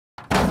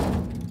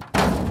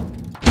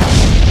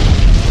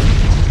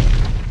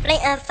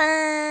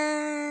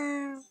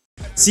FlintnFam.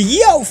 So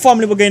yo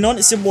family, what going on?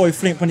 It's your boy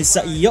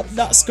FlintnFam. Yup,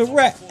 that's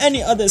correct.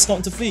 Any other is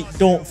counterfeit.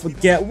 Don't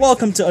forget,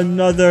 welcome to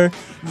another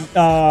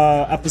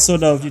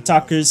episode of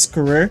Utaka's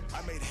career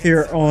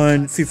here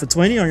on FIFA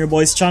 20 on your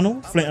boy's channel,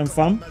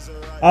 FlintnFam.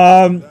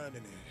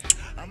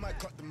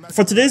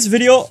 For today's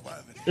video,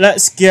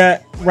 let's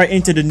get right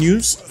into the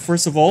news.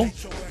 First of all,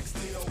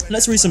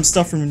 let's read some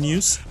stuff from the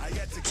news.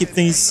 Keep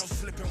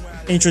things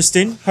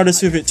interesting.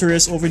 Huddersfield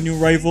victorious over new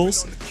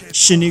rivals.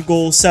 Shinny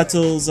goal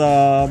settles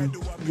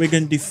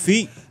Wigan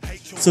defeat.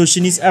 So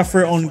Shinny's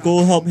effort on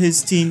goal helped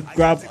his team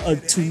grab a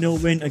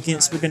 2-0 win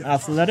against Wigan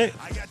Athletic.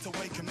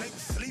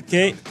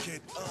 Okay.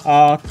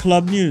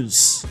 Club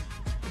news.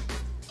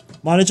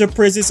 Manager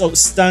praises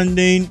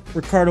outstanding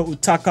Ricardo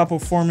Utaka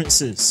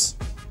performances.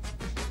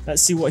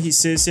 Let's see what he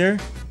says here.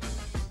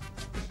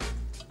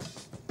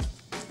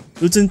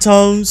 Luton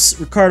Town's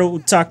Ricardo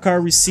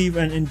Utaka received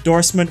an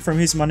endorsement from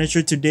his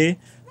manager today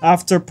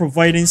after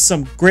providing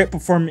some great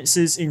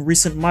performances in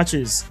recent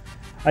matches.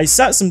 I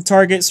set some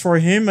targets for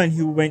him and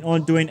he went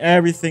on doing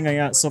everything I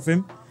asked of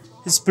him.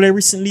 His play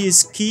recently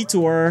is key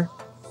to our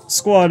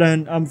squad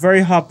and I'm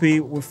very happy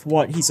with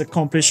what he's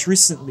accomplished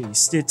recently,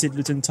 stated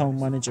Luton Town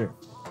manager.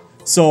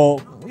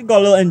 So we got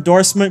a little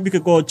endorsement. We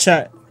could go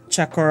check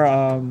our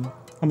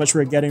how much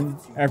we're getting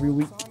every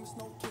week,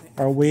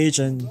 our wage,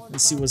 and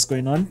let's see what's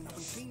going on.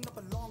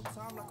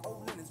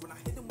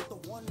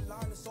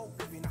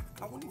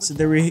 So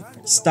they were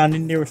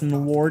standing there with an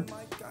award.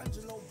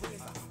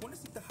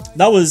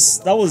 That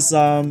was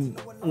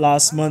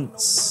last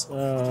month's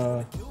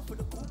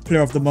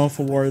Player of the Month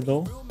award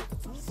though.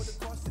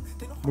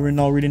 We're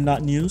now reading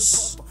that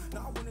news.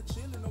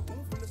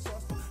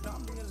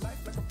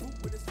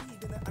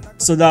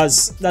 So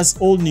that's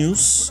old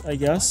news, I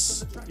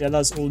guess. Yeah,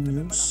 that's old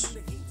news.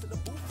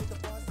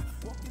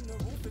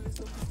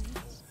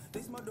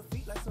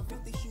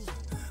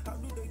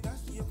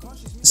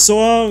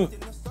 So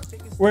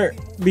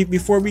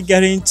before we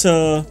get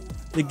into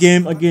the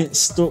game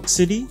against Stoke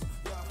City,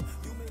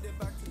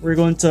 we're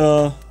going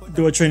to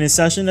do a training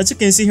session. As you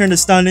can see here in the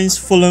standings,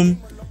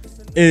 Fulham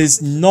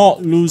is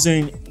not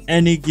losing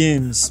any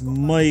games.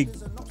 My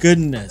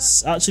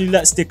goodness. Actually,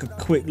 let's take a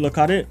quick look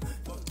at it.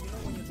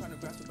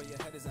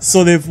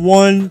 So they've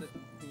won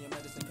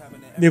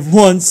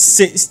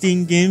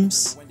 16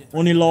 games,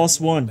 only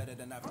lost one.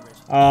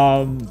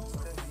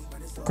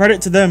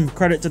 Credit to them.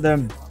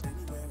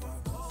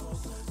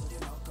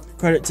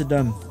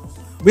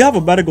 We have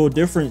a better goal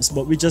difference,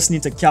 but we just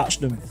need to catch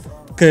them,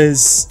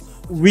 because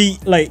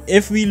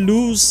if we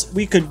lose,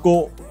 we could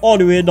go all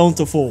the way down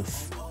to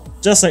 4th,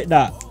 just like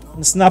that,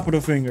 in a snap of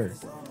the finger.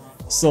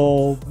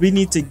 So we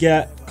need to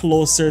get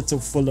closer to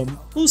Fulham,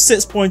 who's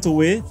 6 points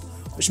away,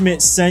 which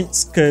makes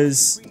sense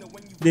because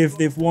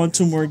they've won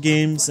 2 more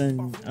games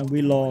and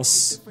we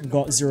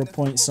got 0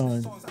 points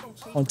on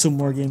 2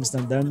 more games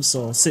than them.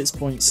 So 6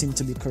 points seem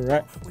to be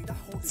correct.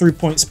 3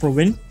 points per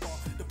win.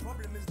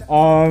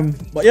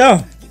 But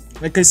yeah,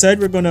 like I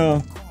said,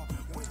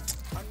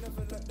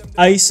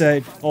 I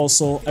said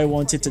also I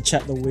wanted to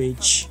check the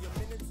wage.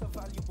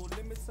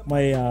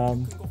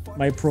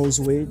 My pro's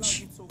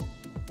wage,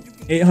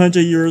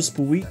 800 euros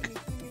per week.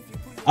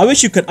 I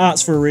wish you could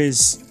ask for a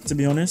raise, to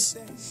be honest.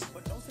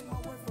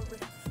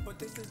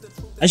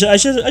 I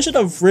should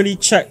have really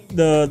checked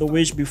the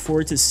wage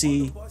before to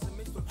see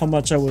how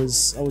much I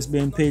was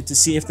being paid, to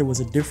see if there was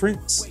a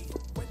difference.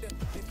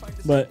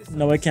 But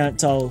no, I can't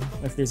tell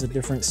if there's a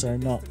difference or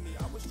not.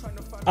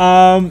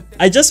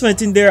 I just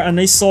went in there and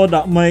I saw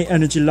that my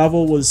energy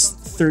level was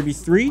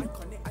 33.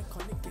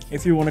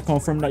 If you want to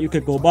confirm that, you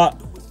could go back,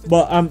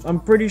 but I'm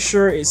pretty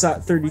sure it's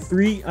at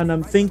 33, and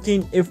I'm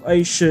thinking if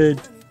I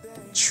should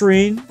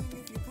train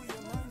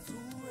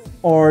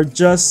or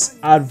just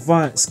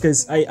advance,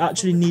 because I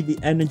actually need the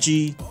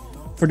energy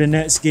for the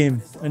next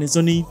game and it's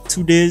only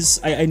 2 days.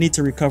 I need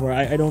to recover.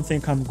 I don't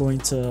think I'm going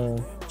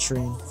to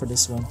train for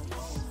this one,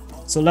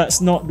 so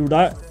let's not do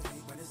that.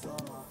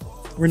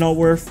 We're now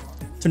worth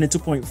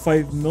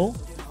 22.5 mil.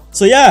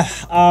 So yeah,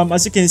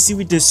 as you can see,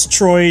 we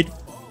destroyed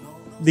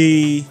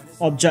the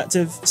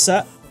objective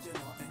set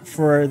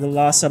for the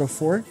last set of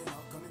 4,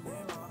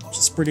 which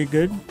is pretty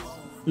good.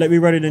 Like we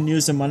read in the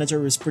news, the manager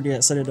was pretty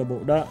excited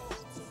about that.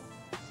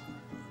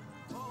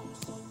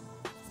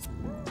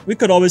 We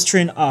could always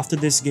train after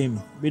this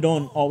game. We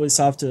don't always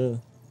have to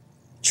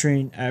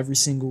train every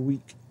single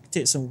week.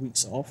 Take some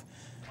weeks off.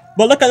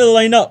 But look at the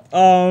lineup.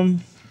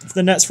 For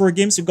the next 4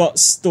 games, we got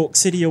Stoke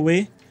City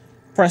away,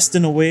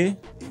 Preston away,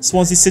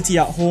 Swansea City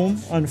at home,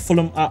 and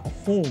Fulham at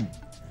home.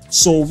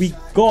 So we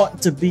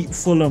got to beat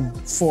Fulham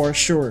for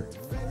sure.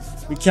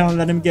 We can't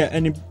let them get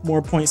any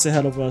more points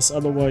ahead of us,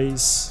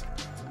 otherwise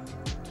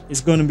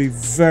it's going to be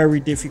very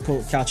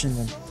difficult catching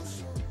them.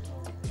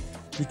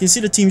 You can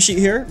see the team sheet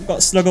here. We've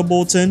got Slugger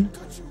Bolton,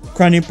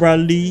 Cranny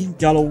Bradley,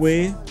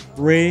 Galloway,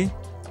 Ray,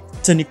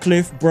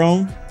 Tunnicliffe,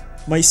 Brown,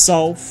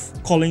 myself,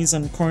 Collins,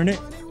 and Cornet.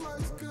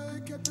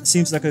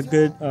 Seems like a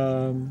good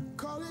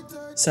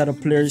set of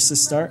players to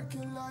start.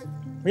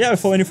 But yeah,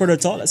 without any further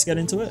talk, let's get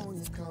into it.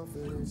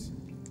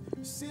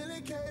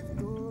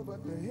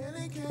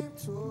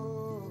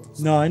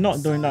 No, I'm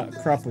not doing that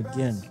crap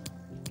again.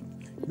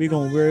 We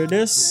gonna wear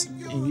this,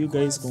 and you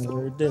guys gonna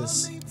wear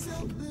this.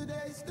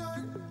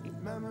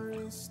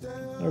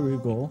 There we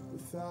go.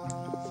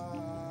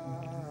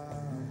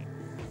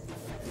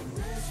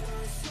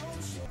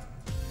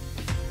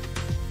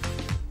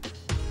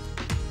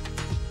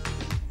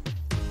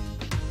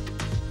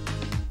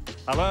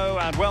 Hello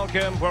and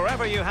welcome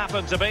wherever you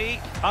happen to be.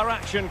 Our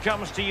action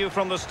comes to you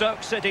from the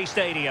Stoke City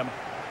Stadium.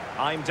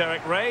 I'm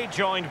Derek Ray,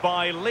 joined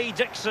by Lee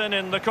Dixon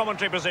in the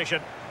commentary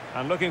position.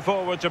 And looking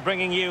forward to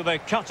bringing you the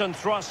cut and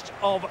thrust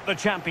of the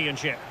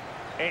championship.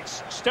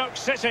 It's Stoke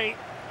City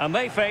and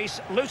they face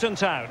Luton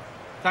Town.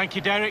 Thank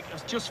you, Derek. I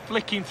was just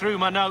flicking through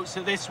my notes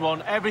at this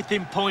one.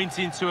 Everything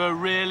pointing to a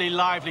really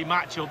lively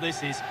matchup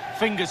this is.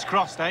 Fingers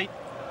crossed, eh?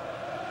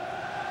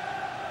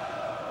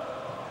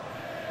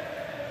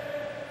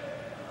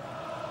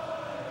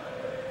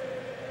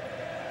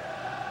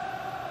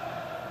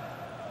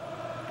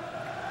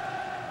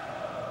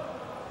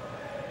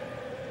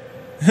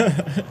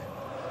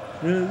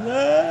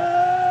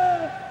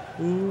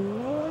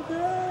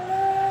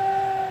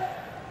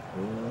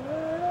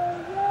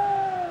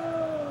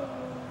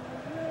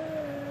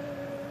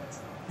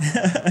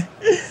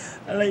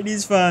 I like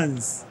these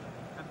fans.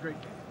 Have a great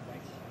game.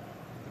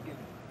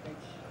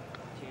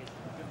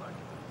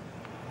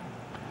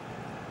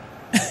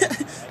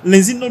 Thanks.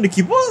 Lindsay know the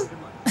keeper?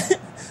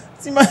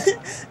 See man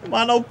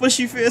how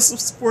pushy face of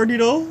sporty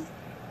though.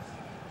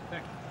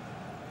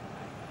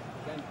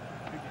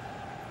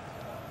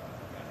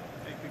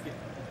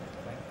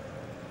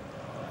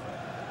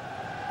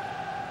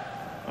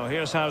 Well,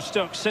 here's how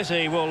Stoke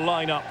City will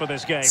line up for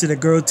this game. See the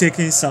girl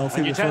taking selfie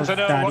And you with her tend to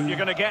know daddy. what you're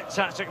going to get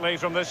tactically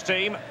from this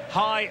team.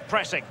 High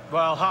pressing.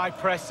 Well, high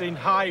pressing,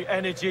 high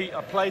energy. I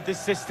played this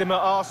system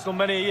at Arsenal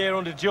many a year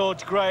under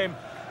George Graham.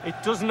 It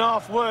doesn't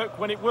half work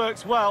when it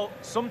works well.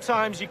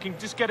 Sometimes you can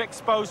just get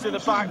exposed to the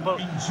back, but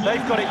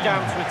they've got it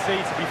down to a T,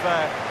 to be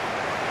fair.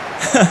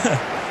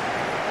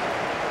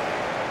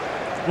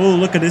 Oh,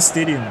 look at this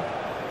stadium.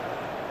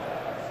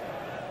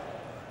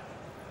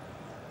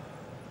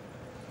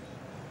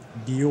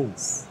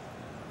 Dios.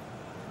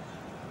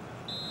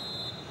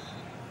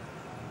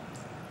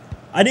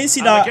 I didn't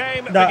see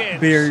that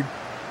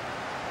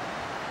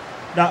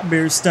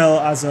beard style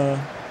as an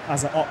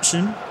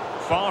option.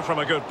 Far from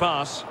a good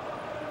pass.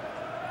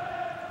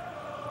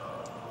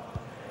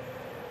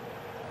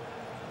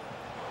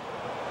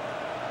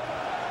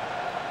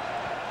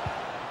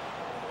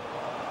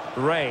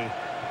 Ray.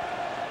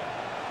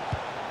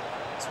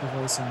 Let's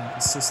provide some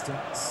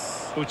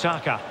assistance.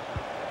 Utaka.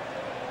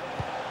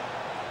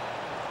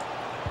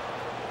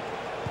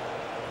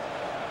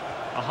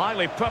 A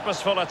highly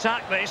purposeful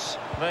attack this.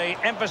 The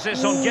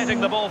emphasis on getting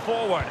the ball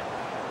forward.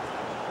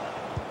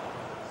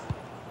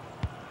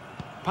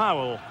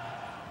 Powell.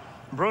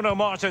 Bruno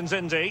Martins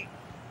Indy.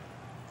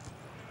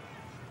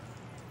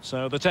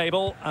 So the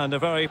table and a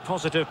very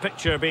positive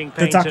picture being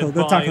painted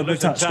by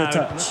Luton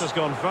Town. This has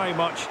gone very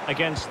much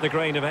against the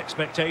grain of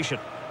expectation.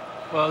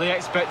 Well, the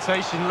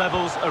expectation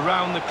levels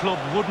around the club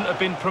wouldn't have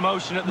been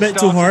promotion at the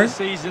start of the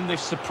season. They've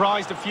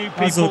surprised a few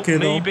people,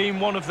 me being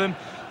one of them.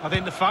 I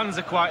think the fans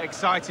are quite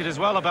excited as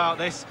well about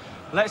this.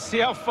 Let's see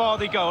how far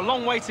they go. A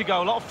long way to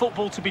go. A lot of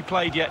football to be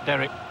played yet,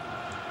 Derek.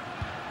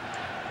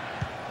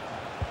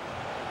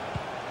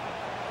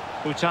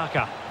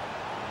 Utaka.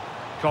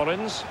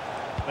 Collins.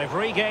 They've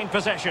regained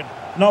possession.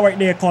 Not right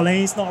there,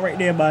 Collins. Not right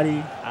there,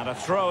 buddy. And a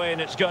throw-in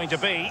it's going to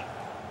be.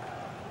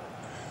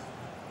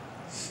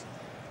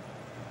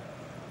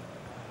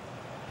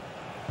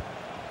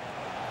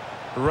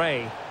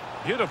 Ray.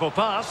 Beautiful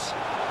pass.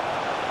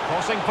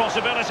 Crossing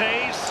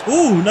possibilities.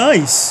 Ooh,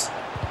 nice.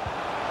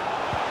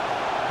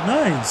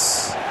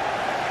 Nice.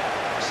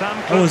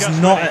 I was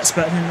not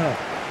expecting that.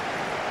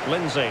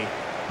 Lindsay.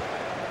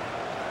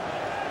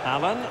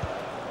 Allen.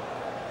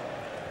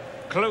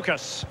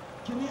 Klukas.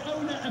 Can the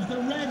owner of the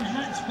red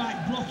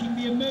hatchback blocking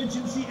the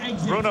emergency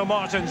exit? Bruno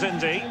Martins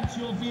Indy.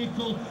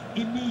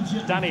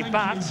 Danny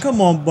Bat. Come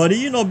on, buddy.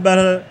 You know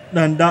better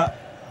than that.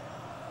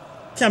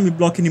 Can't be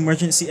blocking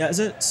emergency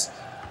exits.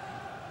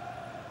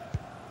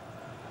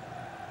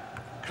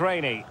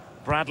 Craney.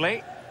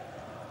 Bradley.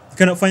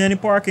 Cannot find any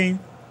parking.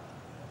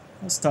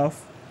 That's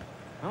tough.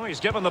 Oh, he's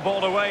given the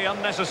ball away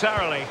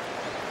unnecessarily.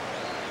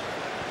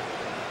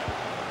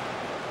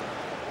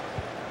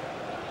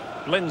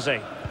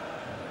 Lindsay.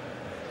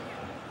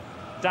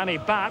 Danny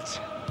Bat.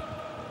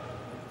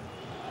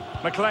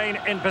 McLean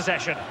in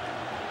possession.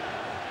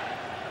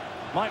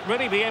 Might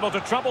really be able to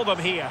trouble them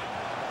here.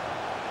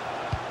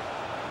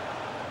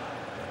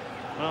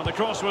 Well, the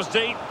cross was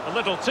deep, a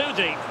little too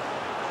deep.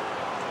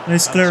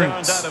 Nice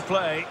clearance. Turned out of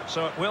play,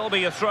 so it will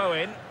be a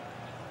throw-in.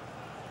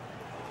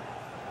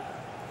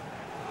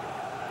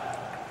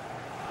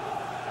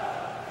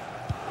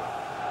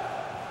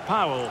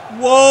 Powell.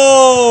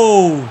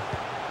 Whoa!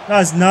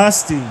 That's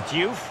nasty.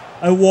 Diouf.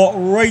 I walked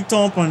right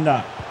up on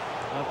that.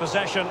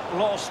 Possession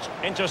lost,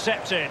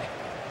 intercepted.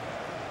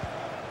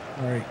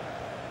 All right.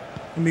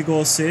 Let me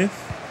go safe.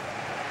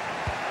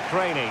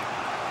 Craney.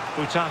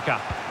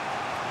 Utaka.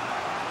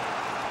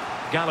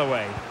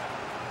 Galloway.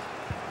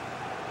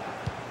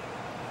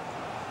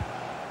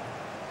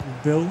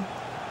 Bill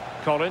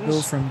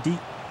Collins. from deep.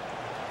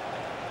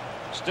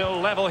 Still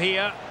level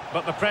here,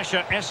 but the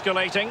pressure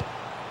escalating.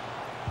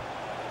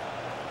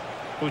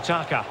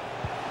 Utaka.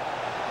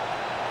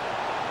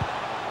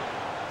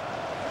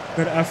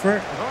 Good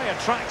effort. A very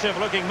attractive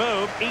looking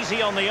move,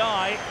 easy on the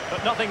eye,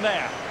 but nothing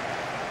there.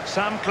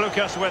 Sam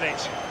Klukas with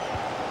it.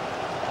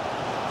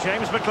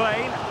 James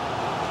McLean.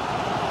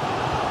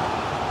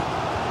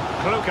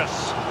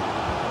 Klukas.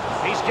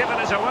 He's given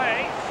it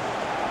away.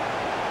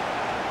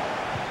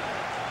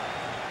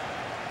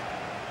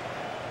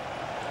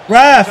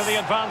 Ref! To the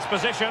advanced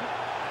position.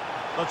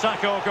 The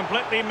tackle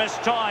completely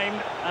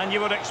mistimed, and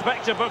you would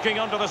expect a booking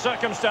under the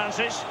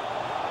circumstances.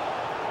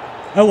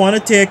 I want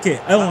to take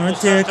it. I want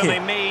to take Certainly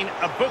it. mean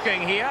a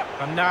booking here.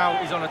 And now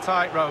he's on a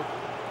tightrope.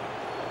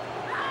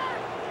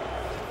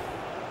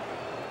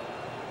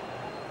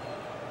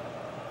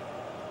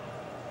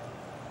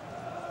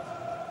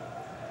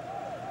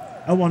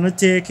 I want to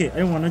take it.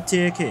 I want to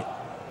take it.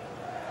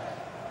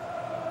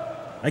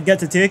 I get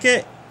to take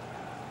it?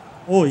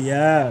 Oh,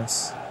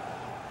 yes.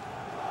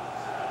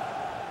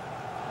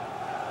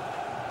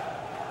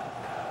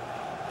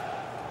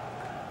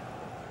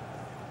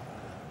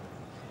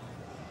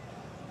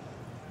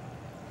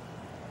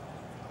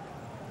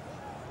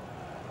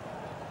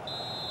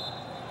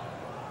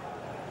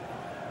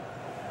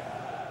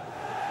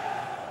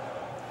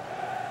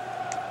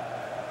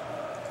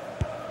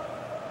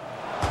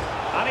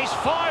 And he's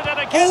fired it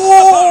against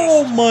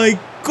Oh, the post. my Dealing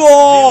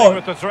God.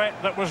 with the threat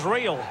that was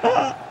real.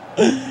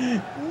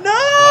 No.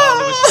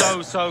 Well, they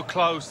were so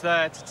close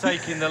there to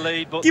taking the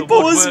lead, but Keeper the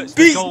was woodwork's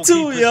beat the too,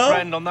 goalkeeper's yo.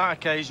 friend on that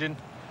occasion.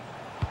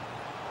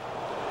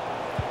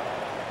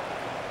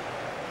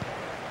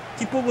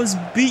 Keeper was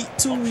beat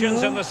too,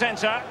 Options in yo. the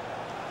centre.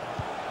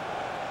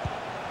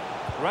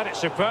 Read it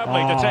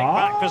superbly to take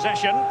back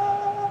possession.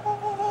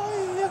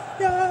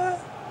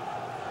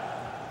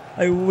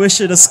 I wish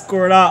I'd have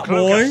scored that,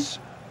 boy. Klukas.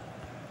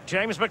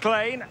 James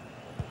McLean.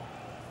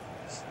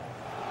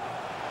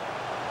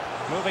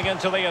 Moving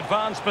into the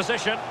advanced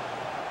position.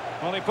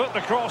 Well, he put the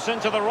cross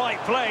into the right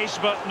place,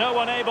 but no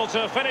one able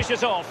to finish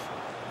it off.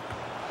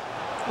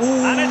 Ooh.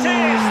 And it is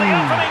the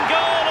opening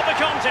goal of the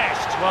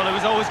contest. Well, it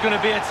was always going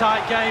to be a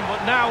tight game,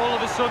 but now all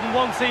of a sudden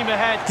one team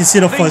ahead. You can see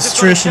the Things have got to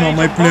frustration on change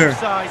my both player.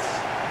 sides.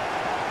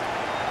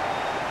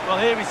 Well,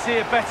 here we see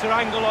a better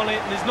angle on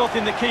it, and there's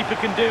nothing the keeper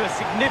can do. A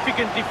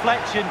significant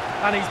deflection,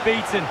 and he's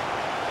beaten.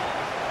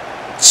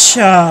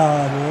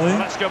 Cha, Well, boy.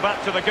 let's go back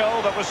to the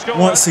goal that was scored.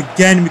 Once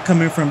again, we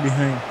coming from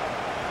behind.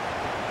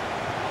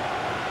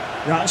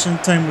 Reaction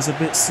time was a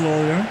bit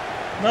slower.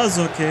 That was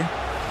okay.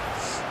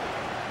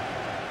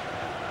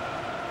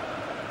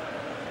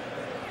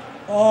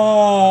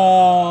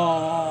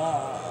 Oh,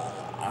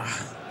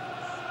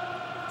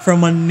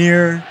 from a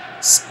near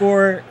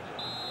score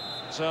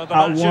So the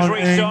at match is one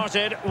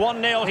restarted.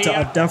 1-0 to a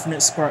here.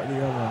 definite score at the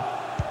other.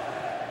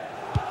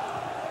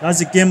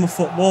 That's a game of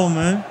football,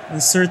 man.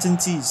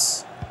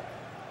 Uncertainties.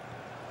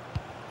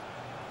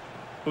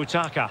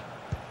 Utaka.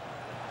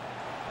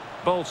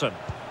 Bolton.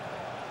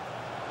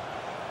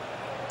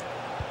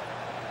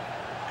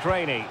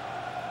 Craney.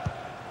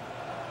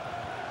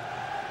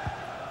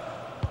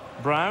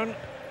 Brown.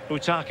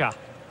 Utaka.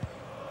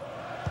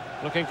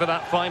 Looking for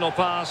that final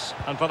pass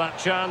and for that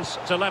chance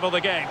to level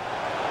the game.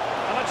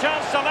 And a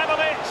chance to level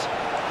it.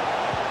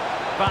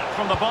 Back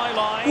from the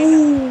byline.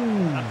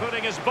 Ooh. And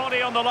putting his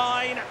body on the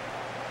line.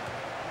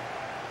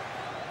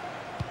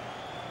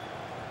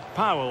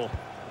 Powell.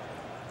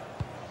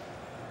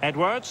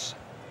 Edwards.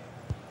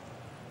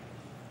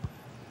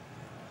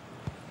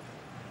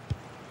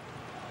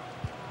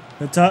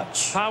 The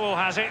touch. Powell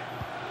has it.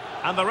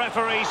 And the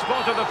referee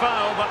spotted the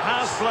foul but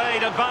has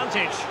played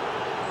advantage.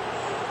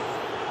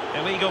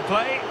 Illegal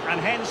play and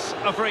hence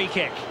a free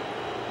kick.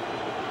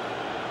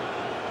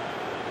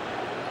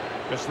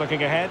 Just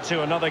looking ahead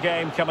to another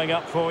game coming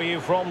up for you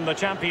from the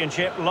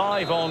Championship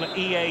live on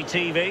EA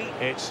TV.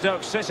 It's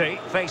Stoke City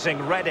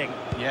facing Reading.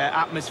 Yeah,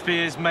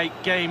 atmospheres make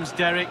games,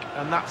 Derek,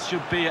 and that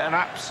should be an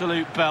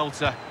absolute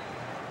belter.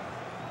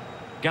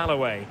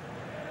 Galloway.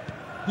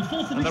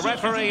 And the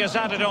referee has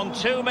added on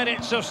 2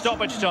 minutes of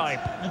stoppage time.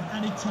 Of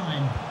added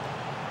time.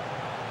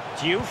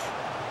 Diouf.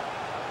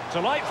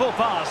 Delightful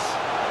pass.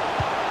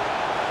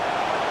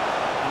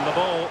 And the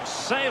ball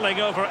sailing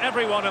over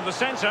everyone in the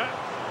centre.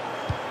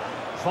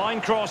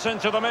 Fine cross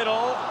into the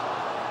middle.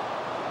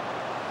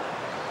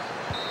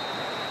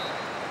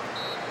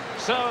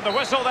 So the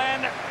whistle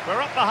then. We're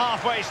up the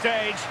halfway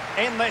stage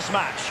in this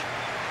match.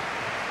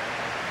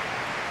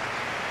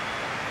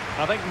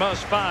 I think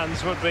most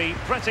fans would be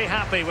pretty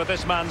happy with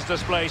this man's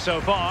display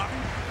so far.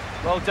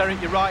 Well, Derek,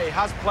 you're right. He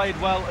has played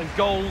well, and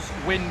goals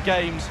win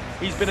games.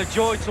 He's been a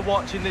joy to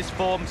watch in this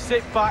form.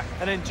 Sit back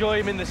and enjoy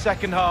him in the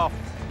second half.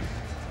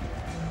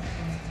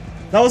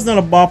 That was not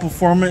a bad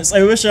performance.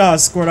 I wish I had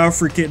scored that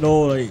free kick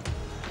though,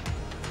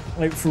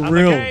 like for And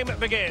real. the game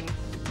begins.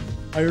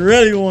 I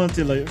really want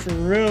to, like for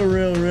real,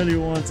 really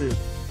want to.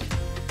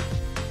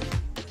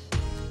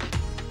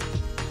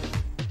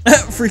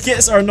 free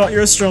kicks are not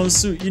your strong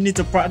suit. You need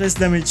to practice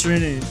them in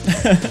training.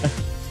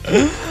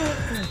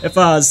 If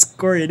I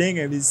score it, ain't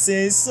gonna be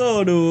saying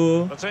so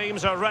though. The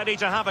teams are ready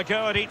to have a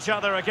go at each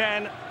other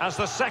again as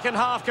the second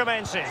half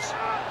commences.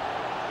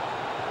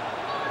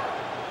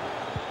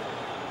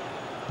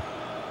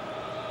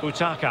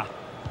 Utaka.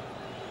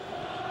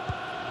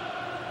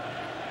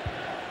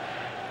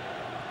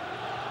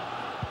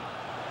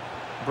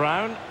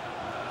 Brown.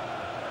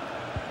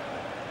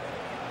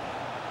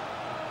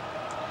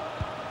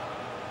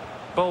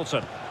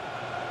 Bolton.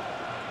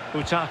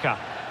 Utaka.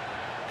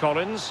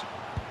 Collins.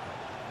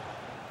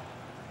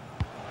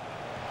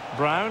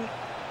 Brown.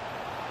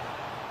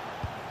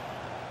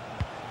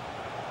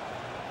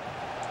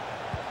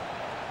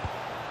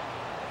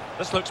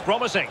 This looks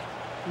promising.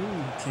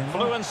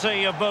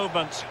 Fluency of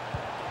movement.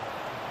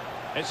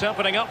 It's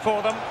opening up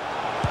for them.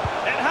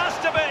 It has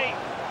to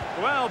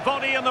be. Well,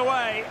 body in the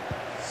way.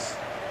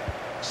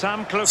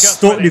 Sam Klukas.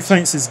 Stoke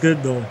defence is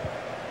good though.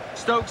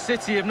 Stoke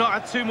City have not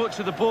had too much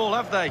of the ball,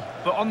 have they?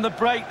 But on the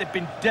break, they've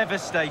been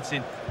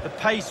devastating. The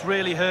pace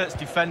really hurts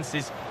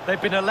defences. They've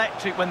been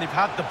electric when they've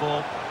had the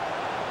ball.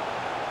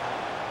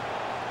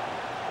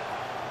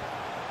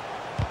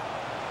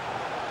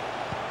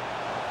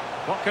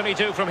 What can he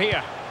do from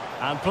here?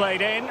 And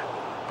played in.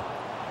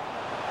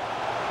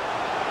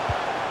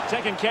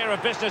 Taking care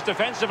of business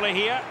defensively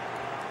here.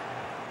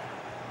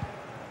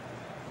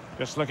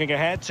 Just looking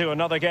ahead to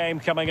another game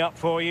coming up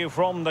for you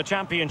from the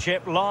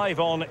Championship, live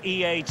on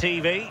EA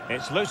TV.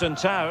 It's Luton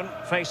Town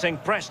facing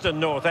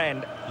Preston North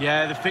End.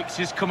 Yeah, the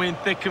fixtures come in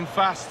thick and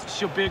fast.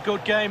 Should be a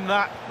good game,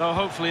 that. Though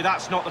hopefully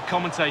that's not the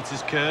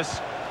commentator's curse.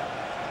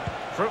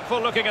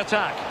 Fruitful looking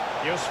attack.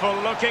 Useful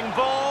looking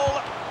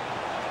ball.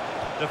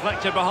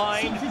 Deflected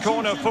behind.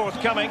 Corner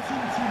forthcoming.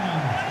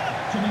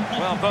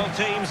 Well, both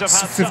teams have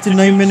had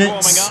 59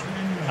 minutes. Up,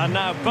 and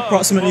now both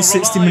Approximately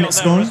 60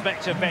 minutes gone.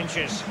 Respective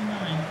benches.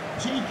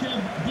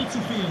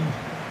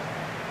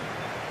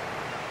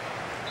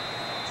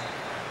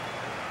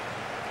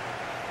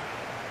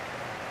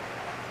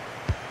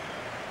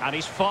 And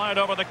he's fired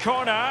over the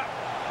corner.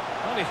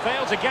 Well, he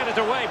failed to get it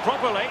away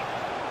properly.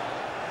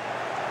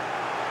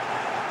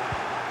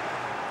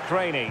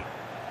 Craney.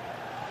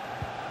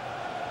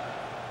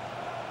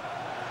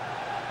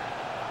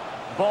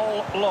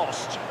 Ball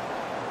lost.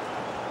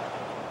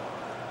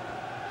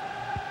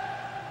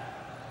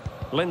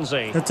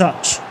 Lindsay. The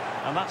touch.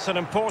 And that's an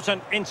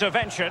important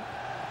intervention.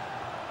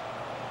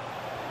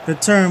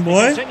 Good turn,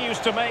 boy. He continues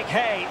to make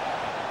hay.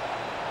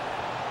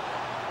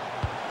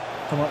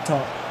 Come up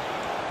top.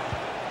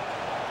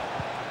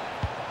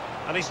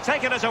 And he's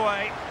taken it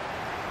away.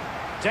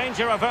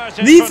 Danger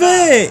averted. Leave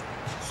it!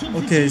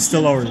 Okay, it's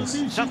still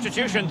ours.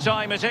 Substitution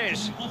time it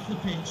is. Off the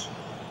pitch.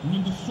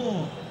 Number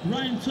 4,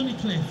 Ryan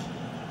Tunnicliffe.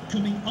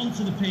 Coming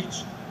onto the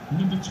pitch,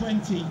 number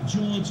 20,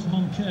 George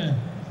Moncur.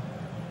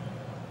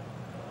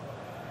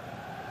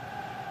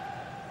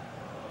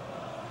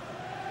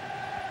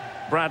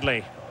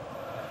 Bradley.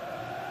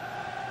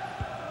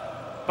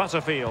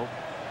 Butterfield.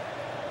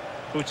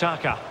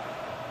 Utaka.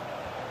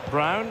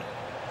 Brown.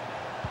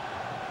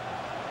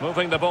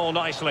 Moving the ball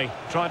nicely,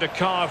 trying to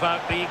carve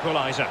out the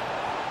equaliser.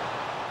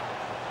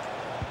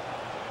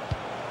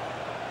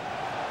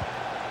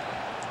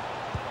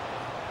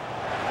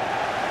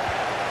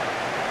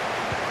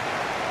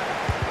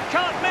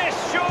 Can't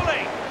miss,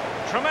 surely.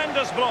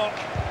 Tremendous block.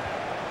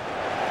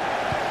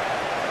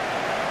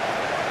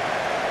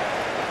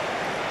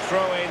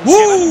 Throw-in.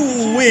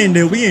 Woo! We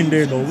in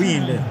there though, we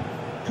in there.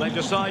 They've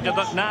decided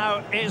that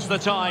now is the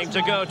time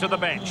to go to the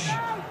bench.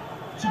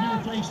 To be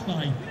replaced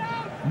by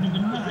number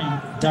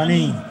 9,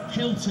 Danny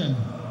Hilton.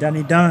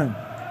 Danny Dunn.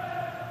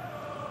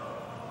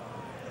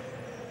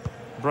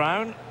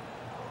 Brown.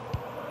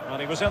 Well,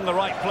 he was in the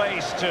right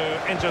place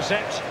to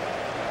intercept.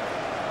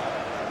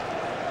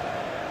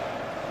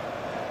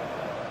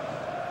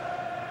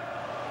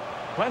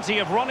 Plenty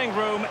of running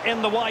room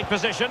in the wide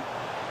position.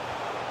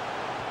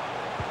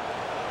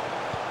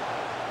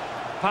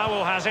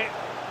 Powell has it.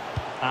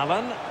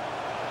 Allen.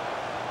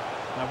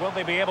 Now, will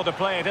they be able to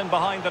play it in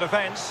behind the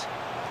defence?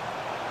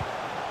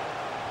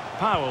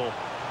 Powell.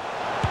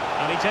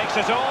 And he takes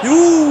it on.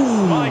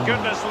 You. My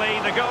goodness, Lee,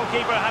 the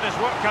goalkeeper had his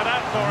work cut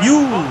out for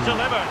him. But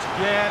delivered.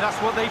 Yeah, that's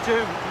what they do.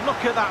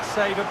 Look at that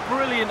save, a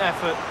brilliant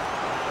effort.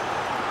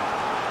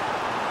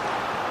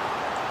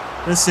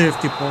 The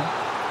safety ball.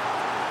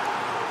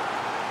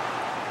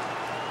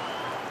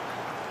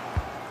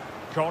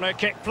 Corner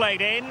kick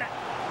played in.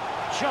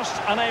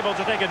 Just unable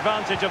to take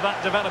advantage of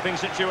that developing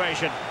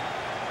situation.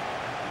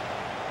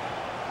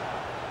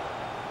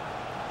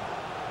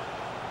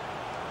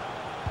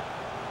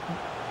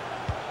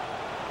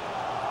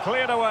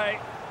 Cleared away.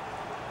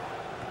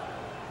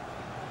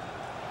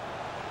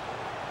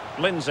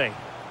 Lindsay.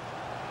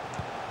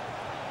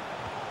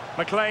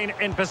 McLean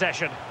in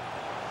possession.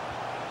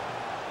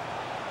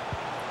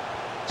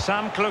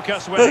 Sam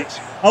Klukas with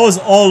it. I was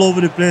all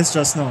over the place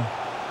just now.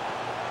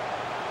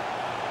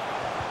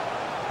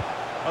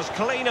 As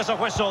clean as a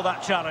whistle,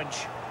 that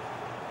challenge.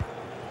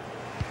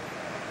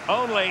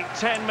 Only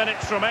 10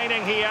 minutes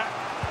remaining here.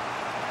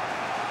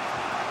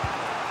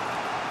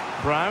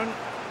 Brown.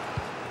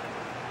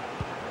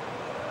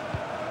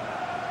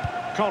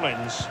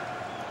 Collins.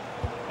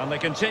 And they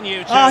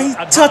continue to he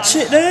advance, touch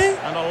it there.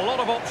 and a lot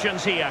of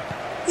options here.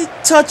 He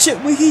touch it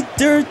when he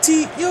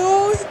dirty.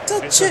 Yo, he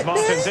touch It's it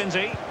Martin's there.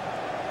 Indy.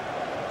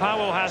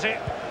 Powell has it.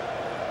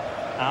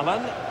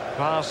 Allen.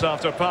 Pass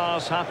after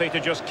pass, happy to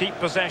just keep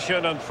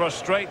possession and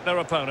frustrate their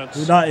opponents.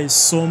 Dude, that is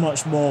so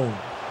much ball.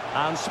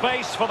 And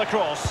space for the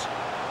cross.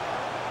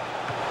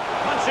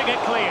 Punching it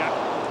clear.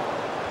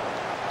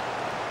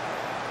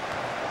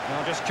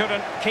 Now just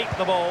couldn't keep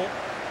the ball.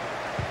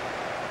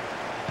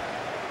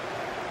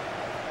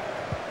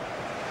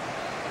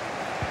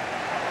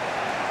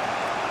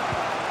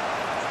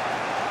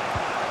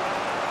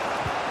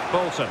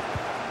 Bolton.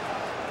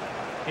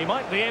 He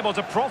might be able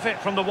to profit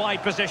from the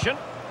wide position.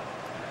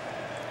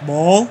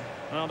 Ball.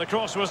 Well, the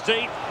cross was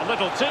deep, a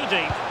little too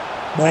deep.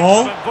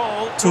 Ball. Excellent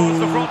ball towards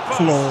the Too front post.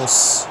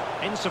 close.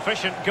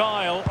 Insufficient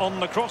guile on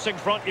the crossing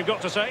front, you've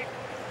got to say.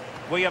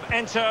 We have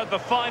entered the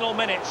final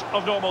minute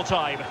of normal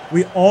time.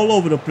 We all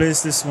over the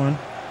place this one.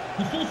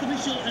 The fourth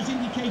official has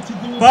indicated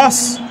there will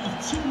Pass. be a minimum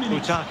of 2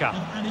 minutes Utaka. of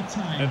added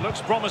time. It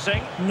looks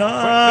promising.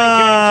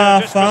 Nah,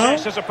 Quick thinking to fam.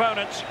 dispossess his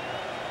opponent.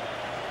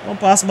 Don't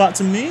pass back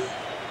to me.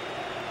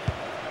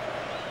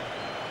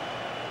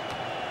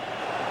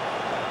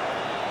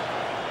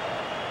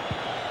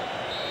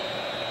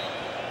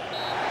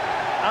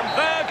 And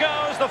there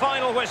goes the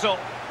final whistle.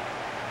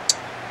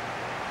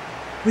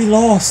 We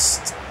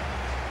lost.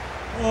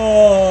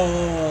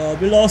 Oh,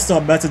 we lost to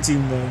a better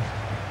team though.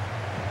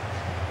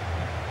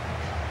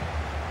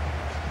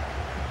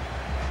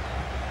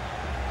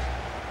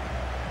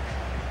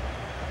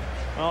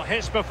 Well,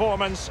 his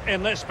performance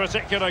in this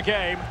particular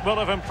game will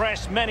have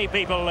impressed many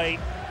people, Lee.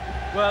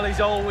 Well, he's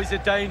always a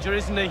danger,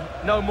 isn't he?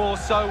 No more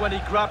so when he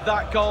grabbed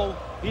that goal.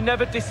 He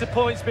never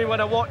disappoints me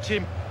when I watch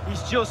him.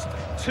 He's just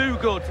too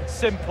good,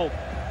 simple.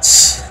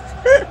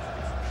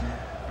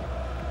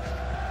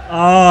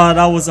 Ah,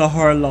 that was a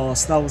hard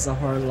loss. That was a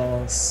hard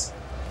loss.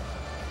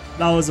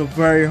 That was a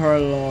very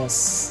hard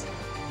loss.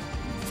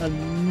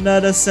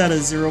 Another set of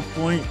 0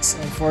 points,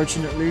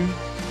 unfortunately.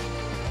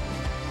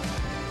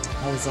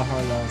 That was a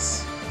hard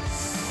loss.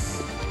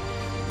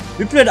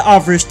 We played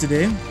average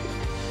today.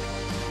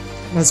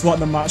 That's what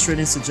the match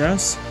rating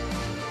suggests.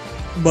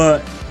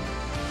 But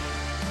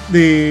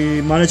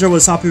the manager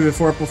was happy with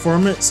our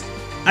performance.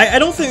 I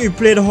don't think we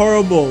played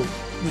horrible.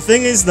 The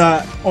thing is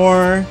that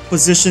our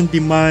position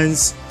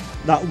demands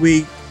that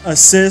we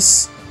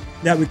assist,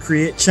 that we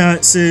create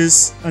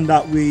chances, and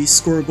that we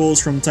score goals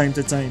from time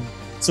to time.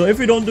 So if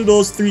we don't do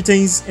those three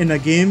things in a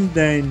game,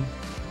 then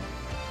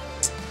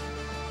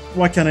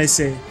what can I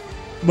say?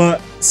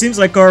 But seems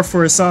like our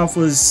first half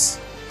was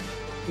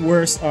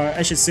worse, or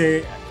I should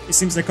say it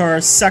seems like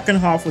our second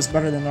half was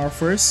better than our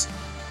first.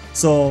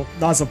 So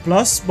that's a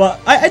plus.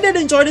 But I did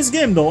enjoy this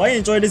game though. I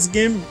enjoyed this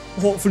game.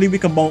 Hopefully we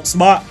can bounce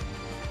back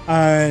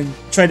and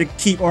try to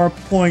keep our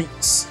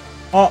points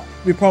up.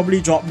 We probably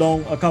dropped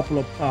down a couple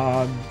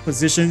of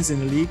positions in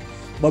the league,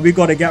 but we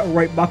got to get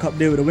right back up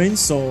there with a win.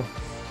 So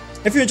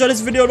if you enjoyed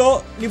this video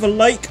though, leave a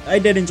like. I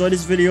did enjoy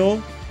this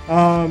video.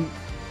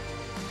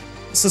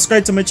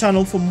 Subscribe to my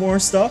channel for more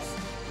stuff,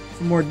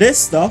 for more this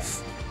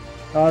stuff.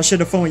 Share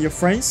the fun with your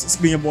friends. It's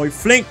been your boy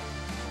Flink.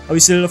 I will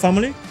see you later,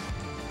 family.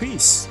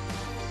 Peace.